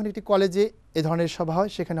 আবার যখন একটি কলেজে এ ধরনের সভা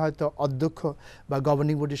হয় সেখানে হয়তো অধ্যক্ষ বা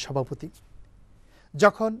গভর্নিং বডির সভাপতি,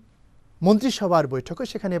 যখন মন্ত্রিসভার বৈঠক হয়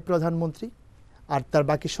সেখানে প্রধানমন্ত্রী আর তার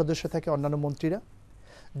বাকি সদস্য থাকে অন্যান্য মন্ত্রীরা,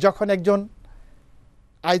 যখন একজন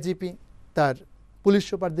আইজিপি তার পুলিশ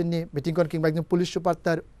সুপারদের নিয়ে মিটিং করেন কিংবা একজন পুলিশ সুপার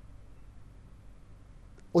তার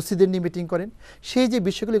ওসিদের নিয়ে মিটিং করেন, সেই যে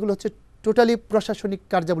বিষয়গুলো এগুলো হচ্ছে টোটালি প্রশাসনিক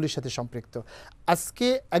কার্যাবলীর সাথে সম্পৃক্ত। আজকে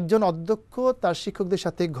একজন অধ্যক্ষ তার শিক্ষকদের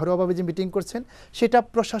সাথে ঘরোয়াভাবে যে মিটিং করছেন সেটা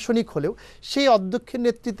প্রশাসনিক হলেও সেই অধ্যক্ষের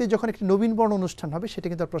নেতৃত্বে যখন একটি নবীনবরণ অনুষ্ঠান হবে সেটা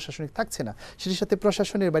কিন্তু আর প্রশাসনিক থাকছে না, সেটির সাথে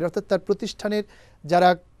প্রশাসনের বাইরে অর্থাৎ তার প্রতিষ্ঠানের যারা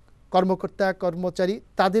কর্মকর্তা কর্মচারী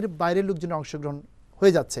তাদের বাইরের লোকজন অংশগ্রহণ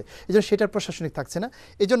হয়ে যাচ্ছে, এই জন্য সেটার প্রশাসনিক থাকছে না।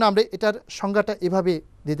 এই জন্য আমরা এটার সংজ্ঞাটা এভাবে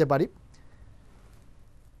দিতে পারি,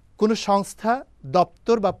 কোনো সংস্থা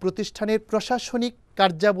দপ্তর বা প্রতিষ্ঠানের প্রশাসনিক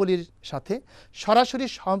কার্যাবলীর সাথে সরাসরি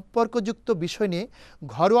সম্পর্কযুক্ত বিষয় নিয়ে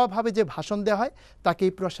ঘরোয়াভাবে যে ভাষণ দেওয়া হয়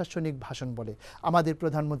তাকেই প্রশাসনিক ভাষণ বলে। আমাদের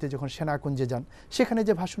প্রধানমন্ত্রী যখন সেনাকুঞ্জে যান সেখানে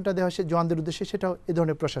যে ভাষণটা দেওয়া হয় সে জওয়ানদের উদ্দেশ্যে, সেটাও এ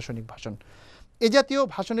ধরনের প্রশাসনিক ভাষণ। এ জাতীয়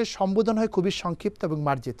ভাষণের সম্বোধন হয় খুবই সংক্ষিপ্ত এবং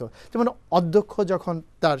মার্জিত। যেমন অধ্যক্ষ যখন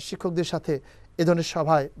তার শিক্ষকদের সাথে এ ধরনের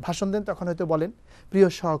সভায় ভাষণ দেন তখন হয়তো বলেন, প্রিয়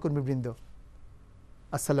সহকর্মীবৃন্দ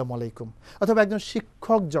আসসালামু আলাইকুম। অথবা একজন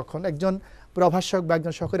শিক্ষক যখন, একজন প্রভাষক বা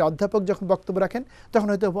একজন সহকারী অধ্যাপক যখন বক্তব্য রাখেন তখন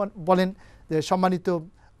হয়তো বলেন যে সম্মানিত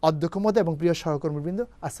অধ্যক্ষ মহোদয় এবং প্রিয় সহকর্মীবৃন্দ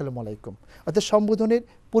আসসালামু আলাইকুম। অর্থাৎ সম্বোধনের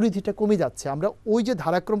পরিধিটা কমে যাচ্ছে। আমরা ওই যে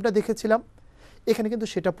ধারাক্রমটা দেখেছিলাম এখানে কিন্তু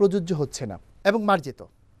সেটা প্রযোজ্য হচ্ছে না এবং মার্জিত।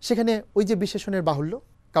 সেখানে ওই যে বিশেষণের বাহুল্য,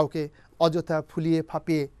 কাউকে অযথা ফুলিয়ে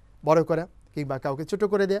ফাঁপিয়ে বড় করা কিংবা কাউকে ছোট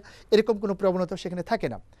করে দেয়া, এরকম কোনো প্রবণতা সেখানে থাকে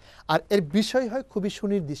না। আর এর বিষয় হয় খুবই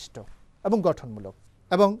সুনির্দিষ্ট এবং গঠনমূলক,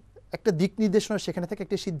 এবং একটা দিক নির্দেশনা সেখানে থাকে,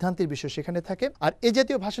 একটি সিদ্ধান্তের বিষয় সেখানে থাকে। আর এই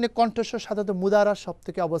জাতীয় ভাষণে কণ্ঠস্বর সাধারণত মুদারা সব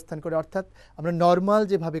থেকে অবস্থান করে, অর্থাৎ আমরা নর্মাল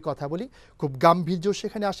যেভাবে কথা বলি খুব গাম্ভীর্য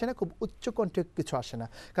সেখানে আসে না, খুব উচ্চ কণ্ঠে কিছু আসে না।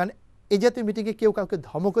 কারণ এই জাতীয় মিটিংয়ে কেউ কাউকে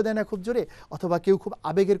ধমকও দেয় না খুব জোরে, অথবা কেউ খুব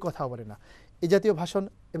আবেগের কথাও বলে না। এই জাতীয় ভাষণ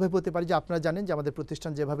এভাবে বলতে পারি যে আপনারা জানেন যে আমাদের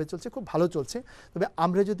প্রতিষ্ঠান যেভাবে চলছে খুব ভালো চলছে, তবে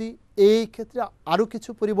আমরা যদি এই ক্ষেত্রে আরও কিছু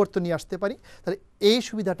পরিবর্তন নিয়ে আসতে পারি তাহলে এই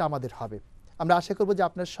সুবিধাটা আমাদের হবে। আমরা আশা করব যে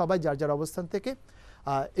আপনারা সবাই যার যার অবস্থান থেকে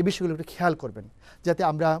এই বিষয়গুলো একটু খেয়াল করবেন, যাতে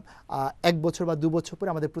আমরা 1 বছর বা 2 বছর পরে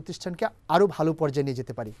আমাদের প্রতিষ্ঠানকে আরও ভালো পর্যায়ে নিয়ে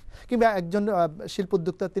যেতে পারি। কিংবা একজন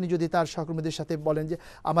শিল্পোদ্যোক্তা তিনি যদি তার সহকর্মীদের সাথে বলেন যে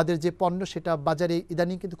আমাদের যে পণ্য সেটা বাজারে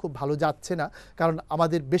ইদানিং কিন্তু খুব ভালো যাচ্ছে না, কারণ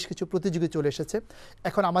আমাদের বেশ কিছু প্রতিযোগী চলে এসেছে,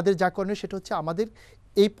 এখন আমাদের যা করণীয় সেটা হচ্ছে আমাদের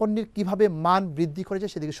এই পণ্যের কীভাবে মান বৃদ্ধি করা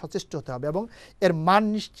যায় সেদিকে সচেষ্ট হতে হবে, এবং এর মান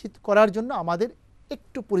নিশ্চিত করার জন্য আমাদের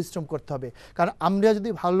একটু পরিশ্রম করতে হবে। কারণ আমরা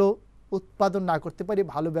যদি ভালো উৎপাদন না করতে পারি,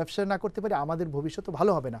 ভালো ব্যবসা না করতে পারি, আমাদের ভবিষ্যৎ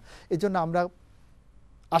ভালো হবে না। এই জন্য আমরা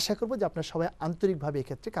আশা করব যে আপনারা সবাই আন্তরিকভাবে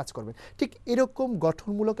এক্ষেত্রে কাজ করবেন। ঠিক এরকম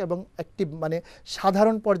গঠনমূলক এবং একটি মানে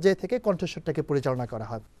সাধারণ পর্যায়ে থেকে কণ্ঠস্বরটাকে পরিচালনা করা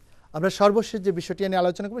হয়। আমরা সর্বশেষ যে বিষয়টি নিয়ে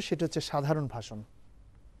আলোচনা করব সেটা হচ্ছে সাধারণ ভাষণ।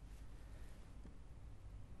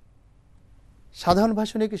 সাধারণ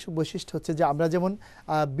ভাষণের কিছু বৈশিষ্ট্য হচ্ছে যে আমরা যেমন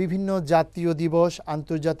বিভিন্ন জাতীয় দিবস,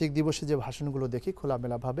 আন্তর্জাতিক দিবসে যে ভাষণগুলো দেখি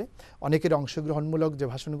খোলামেলাভাবে, অনেকের অংশগ্রহণমূলক যে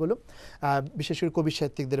ভাষণগুলো, বিশেষ করে কবি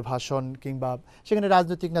সাহিত্যিকদের ভাষণ, কিংবা সেখানে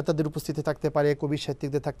রাজনৈতিক নেতাদের উপস্থিতি থাকতে পারে, কবি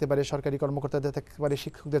সাহিত্যিকদের থাকতে পারে, সরকারি কর্মকর্তাদের থাকতে পারে,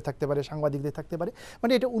 শিক্ষকদের থাকতে পারে, সাংবাদিকদের থাকতে পারে,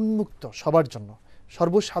 মানে এটা উন্মুক্ত সবার জন্য,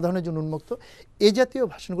 সর্বসাধারণের জন্য উন্মুক্ত। এই জাতীয়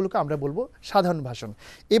ভাষণগুলোকে আমরা বলবো সাধারণ ভাষণ।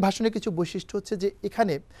 এই ভাষণের কিছু বৈশিষ্ট্য হচ্ছে যে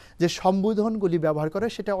এখানে যে সম্বোধনগুলি ব্যবহার করা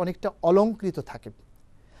হয় সেটা অনেকটা অলংকৃত থাকে।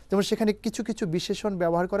 যেমন সেখানে কিছু কিছু বিশেষণ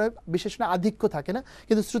ব্যবহার করা হয়, বিশেষণে আধিক্য থাকে না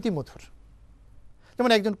কিন্তু শ্রুতিমধুর।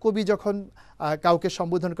 যেমন একজন কবি যখন কাউকে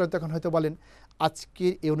সম্বোধন করেন তখন হয়তো বলেন,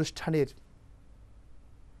 আজকের এই অনুষ্ঠানের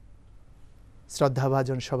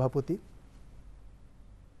শ্রদ্ধাভাজন সভাপতি,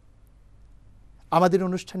 আমাদের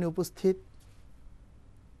অনুষ্ঠানে উপস্থিত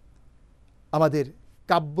আমাদের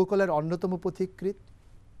কাব্যকলার অন্যতম পথিকৃৎ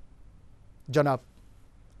জনাব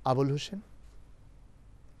আবুল হোসেন,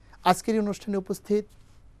 আজকের এই অনুষ্ঠানে উপস্থিত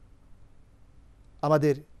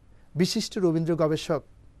আমাদের বিশিষ্ট রবীন্দ্র গবেষক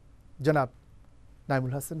জনাব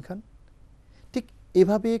নাইমুল হাসান খান। ঠিক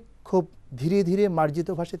এভাবে খুব ধীরে ধীরে মার্জিত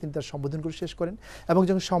ভাষায় তিনি তার সম্বোধনগুলো শেষ করেন, এবং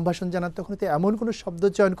যখন সম্ভাষণ জানান তখন তিনি এমন কোনো শব্দ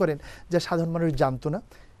চয়ন করেন যা সাধারণ মানুষ জানতো না,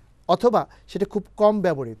 অথবা সেটা খুব কম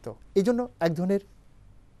ব্যবহৃত। এই জন্য এক ধরনের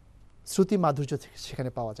শ্রুতি মাধুর্য সেখানে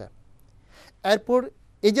পাওয়া যায়। এরপর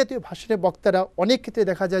এই জাতীয় ভাষণে বক্তারা অনেক ক্ষেত্রে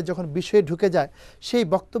দেখা যায় যখন বিষয়ে ঢুকে যায় সেই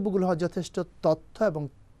বক্তব্যগুলো হয় যথেষ্ট তথ্য এবং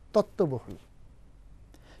তত্ত্ববহুল।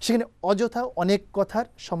 সেখানে অযথা অনেক কথার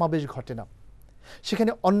সমাবেশ ঘটে না,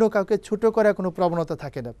 সেখানে অন্য কাউকে ছোট করার কোনো প্রবণতা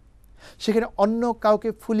থাকে না, সেখানে অন্য কাউকে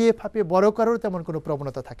ফুলিয়ে ফাঁপিয়ে বড় করারও তেমন কোনো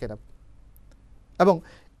প্রবণতা থাকে না। এবং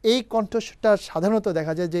এই কণ্ঠস্বরটা সাধারণত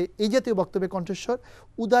দেখা যায় যে এই জাতীয় বক্তব্যে কণ্ঠস্বর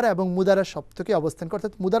উদারা এবং মুদারা সপ্তকে অবস্থান করে,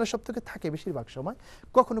 অর্থাৎ মুদারা সপ্তকে থাকে বেশিরভাগ সময়,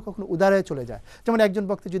 কখনো কখনো উদারায় চলে যায়। যেমন একজন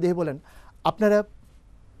বক্তা যদি বলেন, আপনারা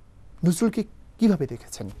নজরুলকে কিভাবে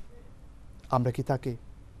দেখেছেন, আমরা কি তাকে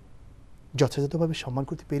যথাযথভাবে সম্মান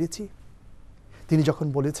করতে পেরেছি? তিনি যখন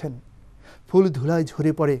বলেছেন ফুল ধুলায়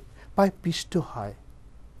ঝরে পড়ে পায়ে পিষ্ট হয়,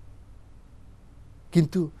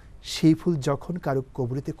 কিন্তু সেই ফুল যখন কারো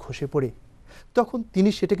কবরিতে খসে পড়ে তখন তিনি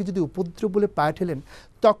সেটাকে যদি উপদ্রব বলে পায়ে ঠেলেন,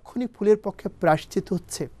 তখনই ফুলের পক্ষে প্রায়শ্চিত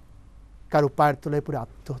হচ্ছে কারো পায়ের তলায় পড়ে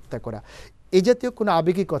আত্মহত্যা করা। এই জাতীয় কোনো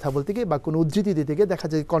আবেগী কথা বলতে গিয়ে বা কোনো উদ্ধৃতি দিতে গিয়ে দেখা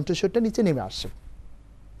যায় কণ্ঠস্বরটা নিচে নেমে আসে।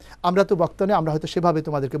 আমরা তো বক্তা নই, আমরা হয়তো সেভাবে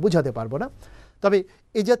তোমাদেরকে বোঝাতে পারবো না। তবে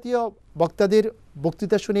এই জাতীয় বক্তাদের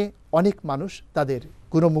বক্তৃতা শুনে অনেক মানুষ তাদের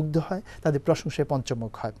গুণমুগ্ধ হয়, তাদের প্রশংসায়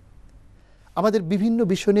পঞ্চমুখ হয়। আমাদের বিভিন্ন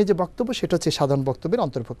বিষয় নিয়ে যে বক্তব্য সেটা হচ্ছে সাধারণ বক্তব্যের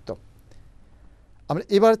অন্তর্ভুক্ত। আমরা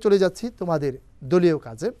এবার চলে যাচ্ছি তোমাদের দলীয়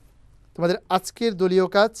কাজে। তোমাদের আজকের দলীয়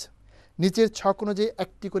কাজ, নিচের ছক অনুযায়ী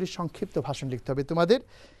একটি করে সংক্ষিপ্ত ভাষণ লিখতে হবে। তোমাদের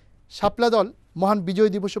শাপলা দল মহান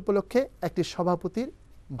বিজয় দিবস উপলক্ষে একটি সভাপতির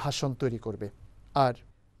ভাষণ তৈরি করবে, আর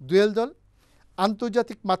দুয়েল দল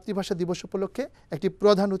আন্তর্জাতিক মাতৃভাষা দিবস উপলক্ষে একটি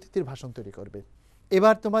প্রধান অতিথির ভাষণ তৈরি করবে।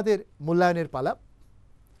 এবার তোমাদের মূল্যায়নের পালা।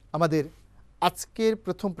 আমাদের আজকের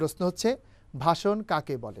প্রথম প্রশ্ন হচ্ছে, ভাষণ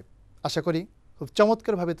কাকে বলে? আশা করি খুব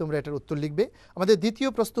চমৎকারভাবে তোমরা এটার উত্তর লিখবে। আমাদের দ্বিতীয়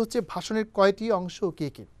প্রশ্ন হচ্ছে, ভাষণের কয়টি অংশ কে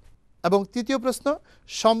কে? এবং তৃতীয় প্রশ্ন,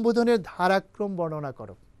 সম্বোধনের ধারাক্রম বর্ণনা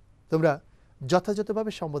করো। তোমরা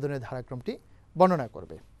যথাযথভাবে সম্বোধনের ধারাক্রমটি বর্ণনা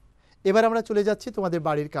করবে। এবার আমরা চলে যাচ্ছি তোমাদের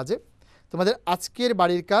বাড়ির কাজে। তোমাদের আজকের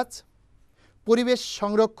বাড়ির কাজ, পরিবেশ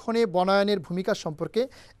সংরক্ষণে বনায়নের ভূমিকা সম্পর্কে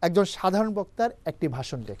একজন সাধারণ বক্তার একটি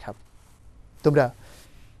ভাষণ লেখা। তোমরা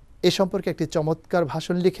এ সম্পর্কে একটি চমৎকার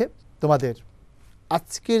ভাষণ লিখে তোমাদের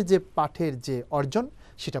আজকের যে পাঠের যে অর্জন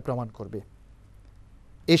সেটা প্রমাণ করবে।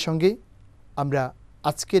 এই সঙ্গেই আমরা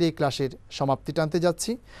আজকের এই ক্লাসের সমাপ্তি টানতে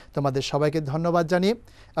যাচ্ছি। তোমাদের সবাইকে ধন্যবাদ জানিয়ে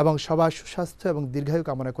এবং সবার সুস্বাস্থ্য এবং দীর্ঘায়ু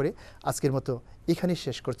কামনা করে আজকের মতো এখানেই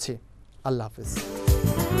শেষ করছি। আল্লাহ হাফেজ।